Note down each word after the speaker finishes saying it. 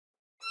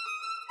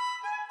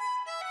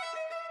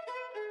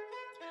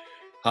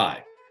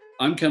Hi,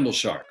 I'm Kendall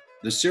Sharp,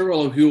 the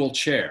Cyril O'Huel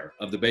Chair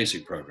of the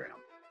BASIC program.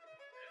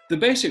 The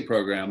BASIC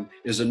program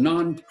is a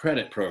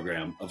non-credit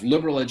program of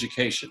liberal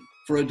education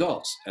for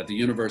adults at the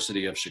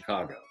University of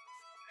Chicago.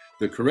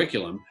 The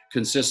curriculum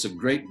consists of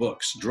great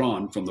books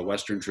drawn from the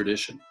Western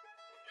tradition.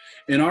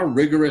 In our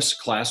rigorous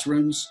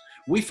classrooms,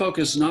 we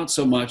focus not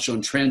so much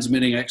on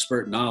transmitting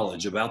expert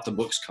knowledge about the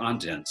book's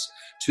contents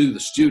to the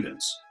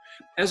students,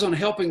 as on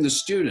helping the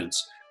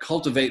students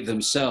cultivate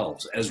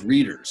themselves as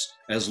readers,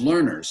 as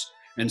learners,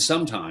 and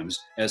sometimes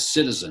as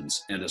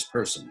citizens and as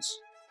persons.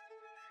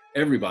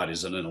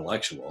 Everybody's an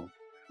intellectual.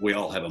 We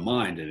all have a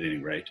mind at any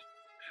rate.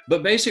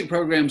 But BASIC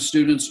program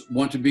students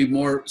want to be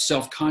more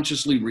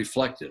self-consciously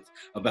reflective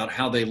about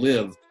how they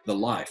live the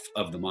life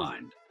of the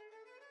mind.